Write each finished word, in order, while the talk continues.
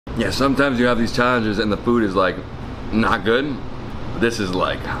Yeah, sometimes you have these challenges and the food is like not good. This is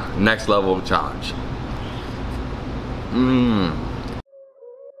like next level of challenge.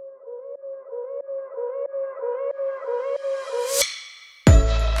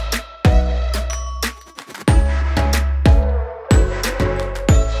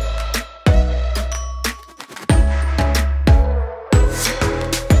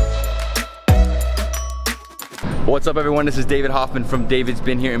 What's up everyone, this is David Hoffman from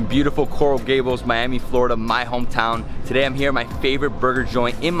Davidsbeenhere in beautiful Coral Gables, Miami, Florida, my hometown. Today I'm here at my favorite burger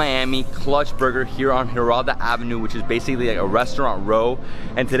joint in Miami, Clutch Burger, here on Giralda Avenue, which is basically like a restaurant row.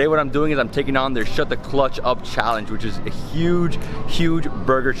 And today what I'm doing is I'm taking on their Shut the Clutch Up challenge, which is a huge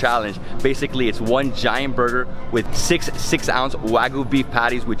burger challenge. Basically it's one giant burger with six 6-ounce Wagyu beef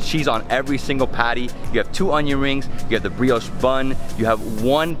patties with cheese on every single patty. You have 2 onion rings, you have the brioche bun, you have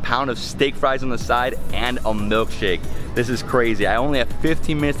 1 pound of steak fries on the side, and a milkshake. This is crazy. I only have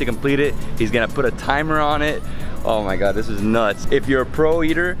 15 minutes to complete it. He's gonna put a timer on it. Oh my God, this is nuts. If you're a pro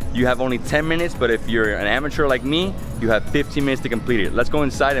eater, you have only 10 minutes, but if you're an amateur like me, you have 15 minutes to complete it. Let's go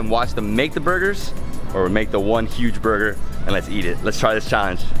inside and watch them make the burgers, or make the one huge burger, and let's eat it. Let's try this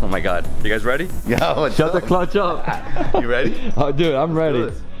challenge. Oh my God. You guys ready? Yo, Shut the clutch up. You ready? Oh dude, I'm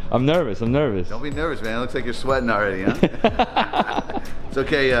ready. I'm nervous, Don't be nervous, man. It looks like you're sweating already, huh? It's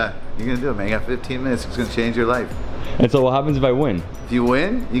okay, you're gonna do it, man. You got 15 minutes, it's gonna change your life. And so what happens if I win? If you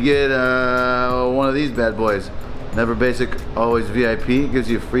win, you get one of these bad boys. Never basic, always VIP. It gives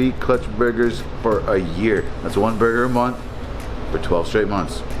you free Clutch burgers for a year. That's 1 burger a month for 12 straight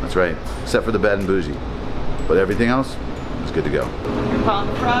months. That's right, except for the bad and bougie. But everything else is good to go. Your pound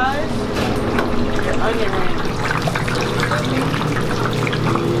of fries, your onion rings.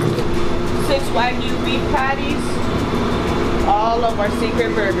 6 Wagyu beef patties, all of our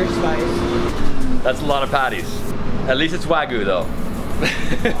secret burger spice. That's a lot of patties. At least it's Wagyu though.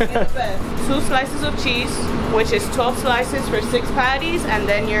 2 slices of cheese, which is 12 slices for 6 patties, and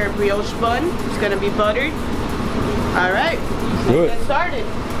then your brioche bun is gonna be buttered. All right, let's get started.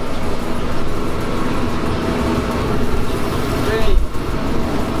 Ready.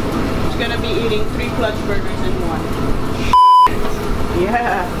 It's gonna be eating 3 Clutch burgers in one.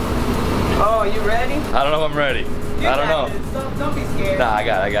 Yeah. Oh, you ready? I don't know if I'm ready. I don't know. Don't be scared. Nah, I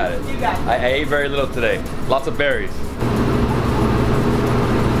got it. You got it. I ate very little today. Lots of berries.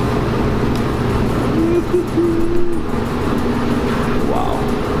 Wow.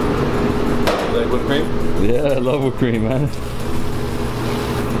 You like whipped cream? Yeah, I love whipped cream, man.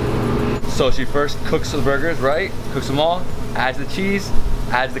 So she first cooks the burgers, right? Cooks them all, adds the cheese,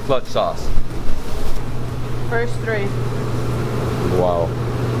 adds the clutch sauce. First 3. Wow.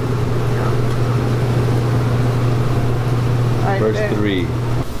 Right First there. 3.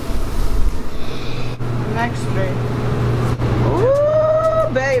 Next 3. Ooh,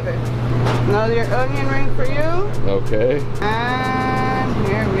 baby. Another onion ring for you. Okay. And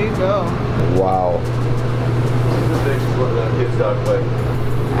here we go. Wow.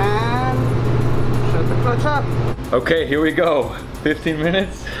 And shut the clutch up. Okay, here we go. 15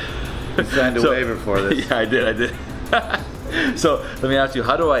 minutes. You signed a waiver for this. Yeah, I did. So let me ask you,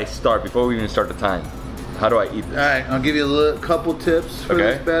 how do I start before we even start the time? How do I eat this? All right, I'll give you a couple tips for Okay.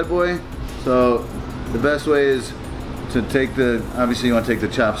 this bad boy. So the best way is to take obviously you want to take the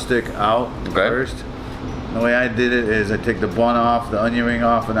chopstick out first. The way I did it is I take the bun off, the onion ring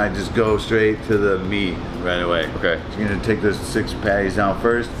off, and I just go straight to the meat right away. Okay. So you're gonna take those 6 patties down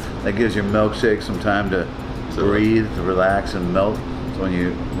first. That gives your milkshake some time to breathe, to relax and melt. So when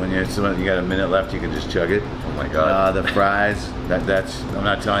you got a minute left, you can just chug it. Oh my God. The fries, I'm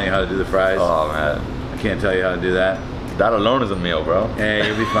not telling you how to do the fries. Oh man. I can't tell you how to do that. That alone is a meal, bro. Hey,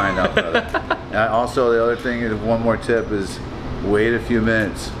 you'll be fine now, brother. Also, the other thing is, one more tip is wait a few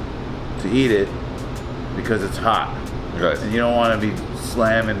minutes to eat it because it's hot. Right. And you don't want to be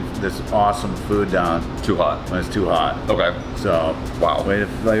slamming this awesome food down Too hot. when it's too hot. Okay. So, Wow. wait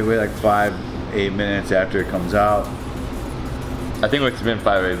like 5-8 minutes after it comes out. I think it's been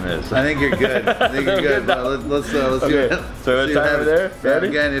 5-8 minutes. I think you're good. I think you're good. But let's see. Okay. So the timer there. Ready?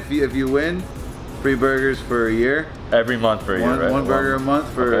 Again, if you win, free burgers for a year. Every month for a year, right? One burger a month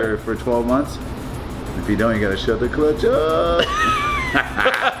for 12 months. If you don't, you gotta shut the clutch up.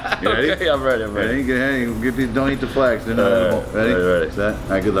 You ready? Okay, I'm ready. Ready? Get ahead. Don't eat the flags. They're not edible. Ready? Ready. Set? All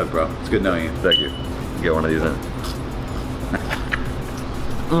right. Good luck, bro. It's good knowing you. Thank you. Get one of these in.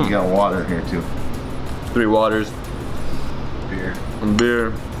 You got water here too. 3 waters. Beer. And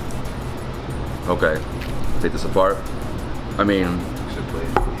beer. Okay. Take this apart. I mean,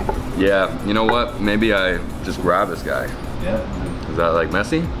 yeah, you know what? Maybe I just grab this guy. Yeah. Is that like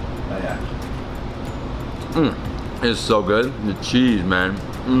messy? Oh, yeah. It's so good. The cheese, man.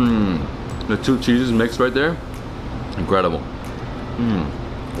 The two cheeses mixed right there. Incredible.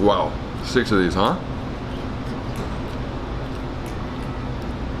 Wow. 6 of these, huh?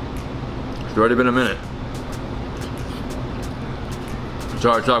 It's already been a minute. It's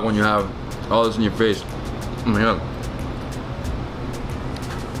hard to talk when you have all this in your face. Oh my God.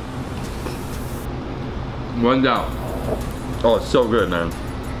 One down. Oh, it's so good, man.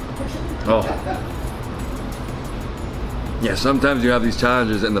 Oh. Yeah, sometimes you have these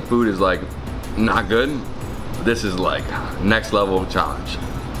challenges and the food is like not good. This is like next level challenge.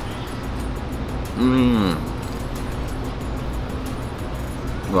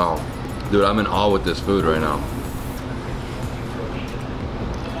 Wow. Dude, I'm in awe with this food right now.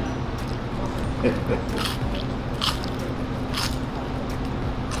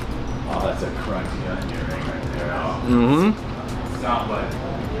 Oh, that's a crunchy onion ring right there. Sound like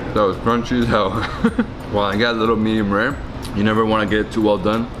That was crunchy as hell. Well, I got a little medium rare. You never want to get it too well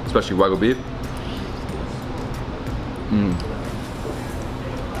done, especially Wagyu beef.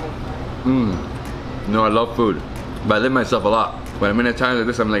 No, I love food, but I live myself a lot. When I'm in a time like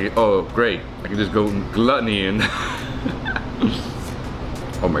this, I'm like, oh, great. I can just go gluttony and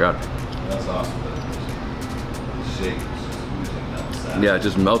oh my God. that's awesome. The shake is just oozing down the side. Yeah,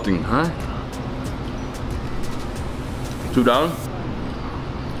 just melting, huh? 2 down?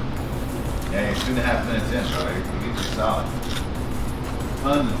 Yeah, you're 2.5 minutes in, bro. You get your solid.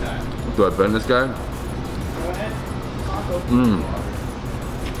 Tons of time. Do I bend this guy? Go ahead.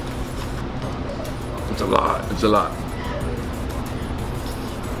 It's a lot, it's a lot.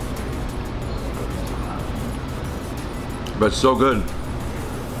 But it's so good.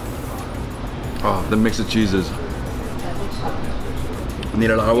 Oh, the mix of cheeses. I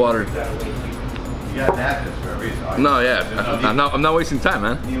need a lot of water. You got napkins for a reason. No, yeah, I'm not wasting time,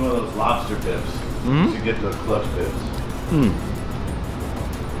 man. You need one of those lobster bibs to get the clutch bibs.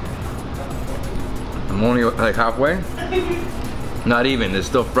 I'm only like halfway. Not even, there's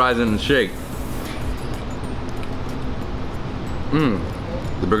still fries in the shake.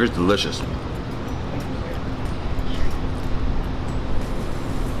 The burger's delicious.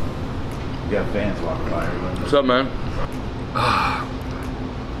 You got fans walking by everyone. What's up, man?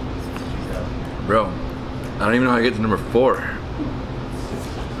 Bro, I don't even know how to get to number 4.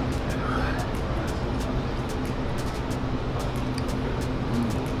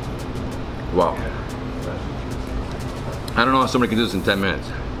 Wow. I don't know how somebody can do this in 10 minutes.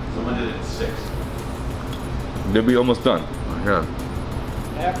 Someone did it in 6. They'll be almost done. Oh my God.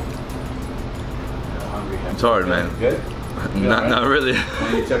 It's hard, man. Good? Not really.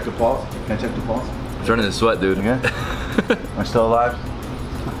 Can you check the pulse? Can I check the pulse? I'm turning to sweat, dude. Okay. Am I still alive?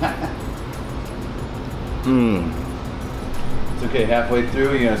 It's okay, halfway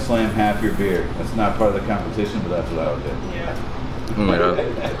through you're gonna slam half your beer. That's not part of the competition, but that's what I would do. Yeah. Oh my God.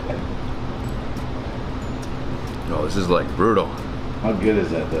 Oh, this is like brutal. How good is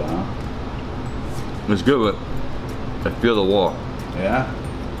that though, huh? It's good, but I feel the wall. Yeah?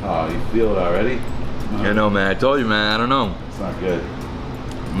 Oh, you feel it already? I know, man. I told you, man. I don't know. It's not good.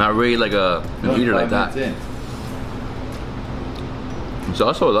 I'm not really like an eater like that. In. It's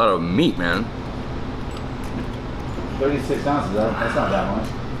also a lot of meat, man. 36 ounces, that's not that much.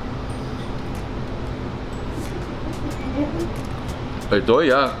 I told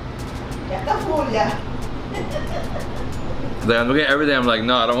ya. Like, I'm looking at everything, I'm like,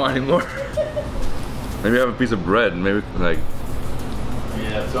 no, I don't want any more. Maybe have a piece of bread, maybe like.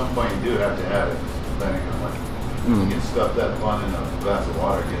 Yeah, at some point you do have to have it. Depending on what. You can stuff that bun in a glass of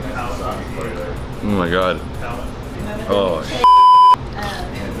water, get nice and soggy for you there. Oh my God. Oh,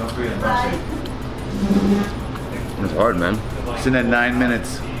 Yeah, don't forget the milkshake. it's hard, man. It's in at 9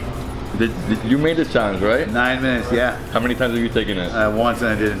 minutes. You made this challenge, right? 9 minutes, yeah. How many times have you taken it? Once, and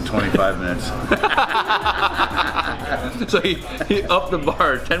I did it in 25 minutes. So he upped the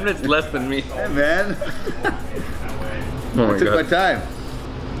bar, 10 minutes less than me. Hey, man. Oh my I took God. my time.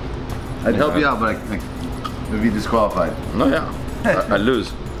 I'd help you out, but I would be disqualified. No, yeah. I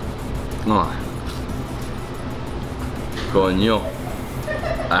lose. No. Coño.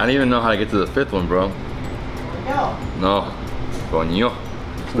 I don't even know how to get to the 5th one, bro. No. Coño.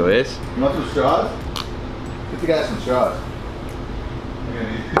 Esto es. You want some straws? Get the guy some straws.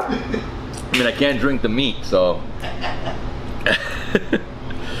 I mean, I can't drink the meat, so.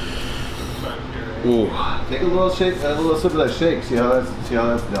 Ooh. Take a little shake, a little sip of that shake. See how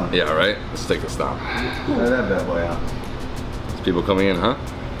that's done. Yeah, right. Let's take this down. Try that bad boy out. There's people coming in, huh?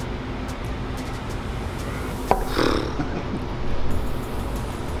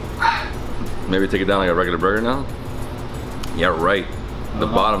 Maybe take it down like a regular burger now? Yeah, right. The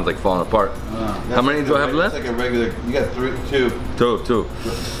bottom's like falling apart. How many do I have left? It's like a regular. You got two. Two.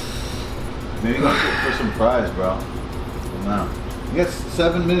 Maybe go for some fries, bro. No. You got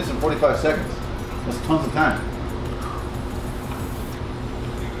 7 minutes and 45 seconds. That's tons of time.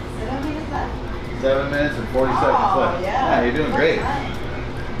 7 minutes and 40 seconds left. Yeah, you're doing great.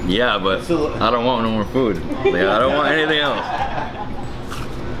 Yeah, but I don't want no more food. Like, I don't want anything else.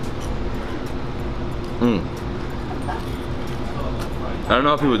 I don't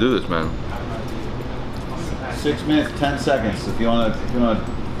know how people do this, man. 6 minutes, 10 seconds. If you want to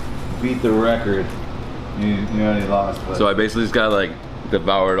beat the record, you already lost. But So I basically just got like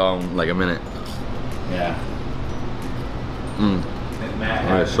devoured all in like a minute. yeah. Oh,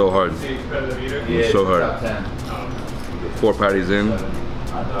 it's so hard. It's so hard. Top 10. 4 patties in,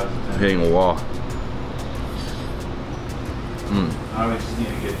 hitting a wall. I just need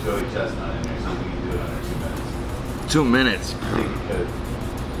to get Joey Chestnut in there so we can do it under 2 minutes. 2 minutes. I think you could.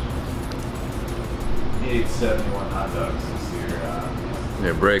 He ate 71 hot dogs this year.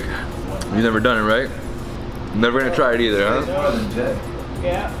 Yeah, break. You've never done it, right? Never gonna try it either, It's huh? more than Jay.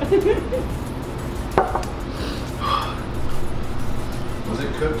 Yeah. Was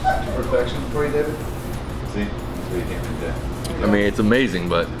it cooked to perfection for you, David? See? That's where you came in, Jay. I mean, it's amazing,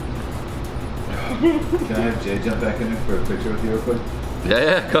 but Can I have Jay jump back in there for a picture with you real quick?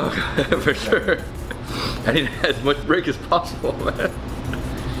 yeah, go for sure. I need as much break as possible, man.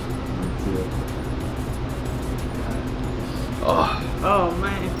 Oh, Oh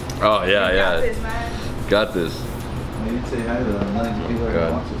man. oh yeah, You got yeah. this, man. Got this. Well, you didn't say hi to the millions of people that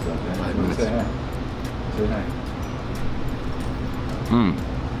God. watch this stuff, man. 5 minutes. Say hi. Say hi.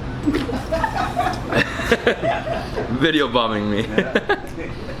 Video bombing me.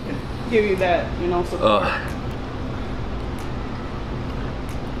 Give you that, support.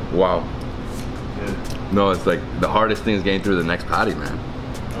 Wow. Good. No, it's like the hardest thing is getting through the next patty, man.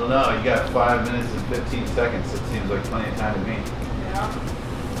 I don't know, you got 5 minutes and 15 seconds. It seems like plenty of time to me. Yeah.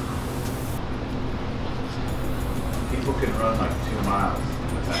 People can run like 2 miles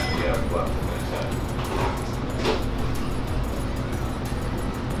in the time we have left in their set.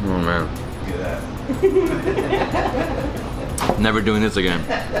 Oh man. Look at that. Never doing this again.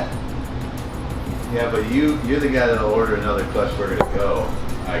 Yeah, but you're the guy that'll order another clutch burger to go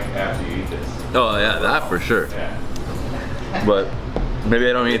like after you eat this. Oh yeah, that for sure. Yeah. But maybe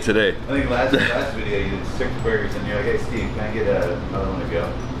I don't eat it today. I think last video you did 6 burgers and you're like, hey Steve, can I get another one to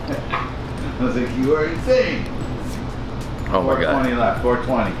go? I was like, you are insane. Oh my god. 420 left,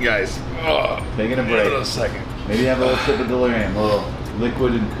 420. Guys, Taking a break. a second. Maybe have a little sip of delirium, a little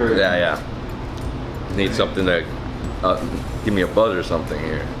liquid encouragement. Yeah. Need something to give me a buzz or something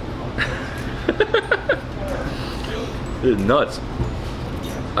here. It's nuts.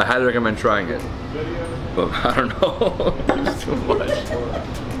 I highly recommend trying it, but I don't know. It's too much.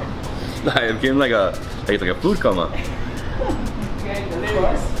 I'm getting like it's like a food coma.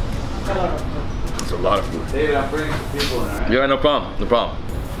 It's a lot of food. David, I'm bringing some people in, alright? Yeah, no problem.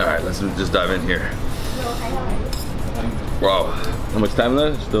 All right, let's just dive in here. Wow, how much time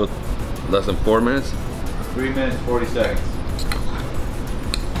left? Still less than 4 minutes. 3 minutes, 40 seconds.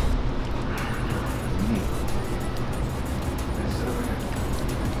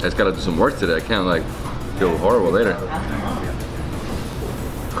 I just gotta do some work today. I can't like feel horrible later.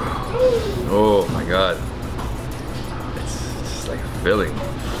 Oh my god. It's just like filling.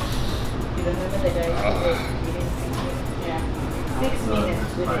 Yeah.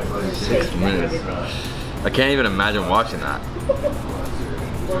 6 minutes. I can't even imagine watching that.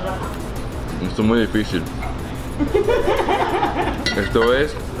 Esto es muy difícil. Esto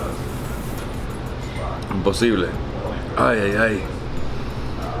es imposible. Ay.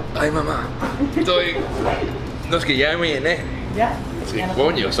 Ay, mamá. No, es que ya me llené. ¿Ya? Sí,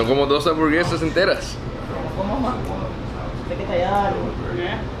 coño, son como 2 hamburguesas enteras. Yeah.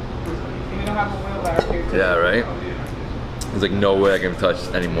 You don't have a wheelbarrow here too. Yeah, right? There's like no way I can touch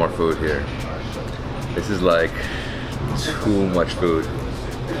any more food here. This is like too much food.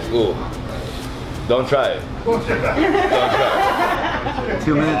 Ooh. Don't try it. Don't try it.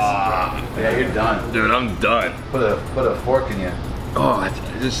 2 minutes. Yeah, you're done. Dude, I'm done. Put a fork in you. Oh,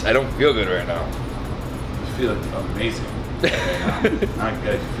 I don't feel good right now. You feel amazing. Not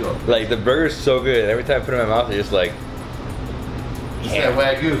good. You feel. Like the burger's so good. Every time I put it in my mouth, it's just like. It's that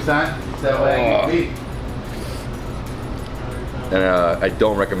Wagyu, son. It's that Wagyu beef. And I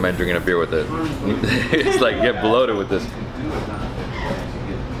don't recommend drinking a beer with it. It's like get bloated with this.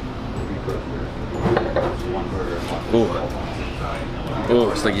 Ooh.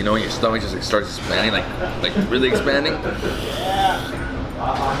 Ooh, it's like, you know, when your stomach just like, starts expanding, like really expanding.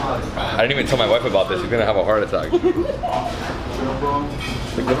 I didn't even tell my wife about this. She's gonna have a heart attack.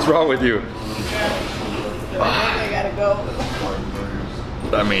 Like, what's wrong with you? I gotta go.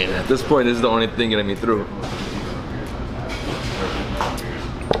 I mean, at this point, this is the only thing getting me through.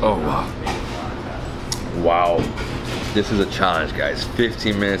 Oh, wow. Wow. This is a challenge, guys.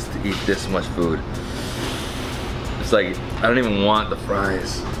 15 minutes to eat this much food. It's like, I don't even want the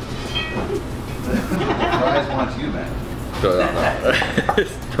fries. The fries wants you, man. So, no.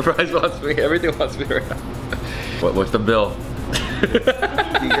 The fries wants me. Everything wants me right now. What's the bill?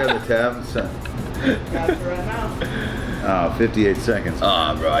 You got the tab? Got to run out. Oh, 58 seconds.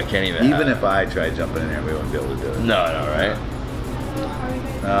 Oh, bro, I can't even. Even if I tried jumping in there, we wouldn't be able to do it. No, right?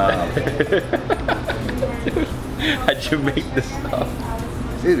 How'd you make this up?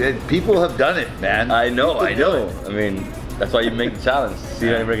 Dude, people have done it, man. I know. I know. I mean, that's why you make the challenge. See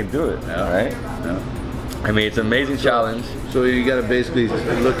if anybody can do it, right? No. I mean, it's an amazing challenge. So you got to basically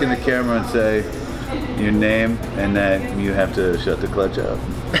look in the camera and say your name, and then you have to shut the clutch out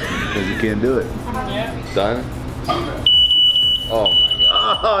because you can't do it. Done? Oh my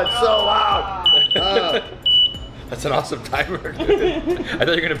god. Oh, it's so loud. That's an awesome timer. I thought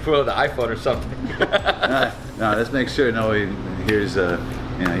you were gonna pull out the iPhone or something. No, let's make sure nobody hears, you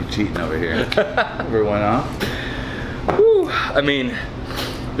know, he's cheating over here. Ever went off? Whew. I mean,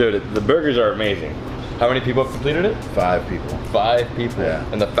 dude, the burgers are amazing. How many people have completed it? 5 people. 5 people. Yeah.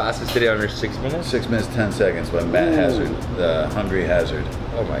 And the fastest did it under 6 minutes? 6 minutes, 10 seconds by Matt Hazard, the Hungry Hazard.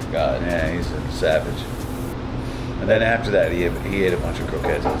 Oh my god. Yeah, he's a savage. And then after that, he ate a bunch of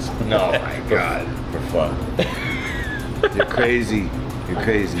croquettes. No, my god. For fun. You're crazy. You're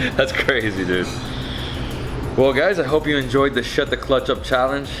crazy. That's crazy, dude. Well, guys, I hope you enjoyed the Shut the Clutch Up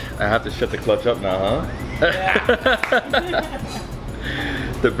challenge. I have to shut the clutch up now, huh? Yeah.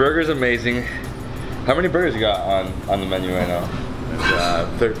 The burger's amazing. How many burgers you got on the menu right now?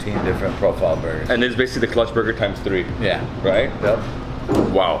 There's 13 different profile burgers. And it's basically the clutch burger times 3. Yeah. Right? Yep.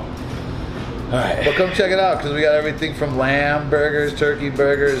 Wow. Alright. Well, come check it out because we got everything from lamb burgers, turkey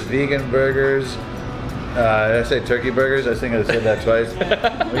burgers, vegan burgers. Did I say turkey burgers? I think I said that twice.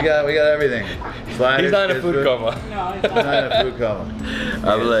 we got everything. Sliders, He's not in a food coma. No, he's not in a food coma.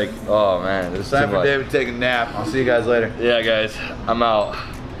 I'm like, oh man, this is Time too for much. David to take a nap. I'll see you guys later. Yeah, guys, I'm out.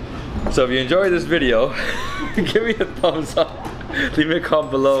 So if you enjoyed this video, give me a thumbs up. Leave me a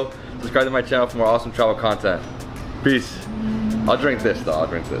comment below. Subscribe to my channel for more awesome travel content. Peace. I'll drink this though. I'll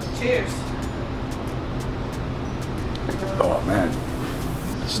drink this. Cheers. Oh man,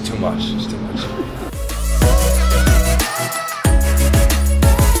 it's too much. It's too much.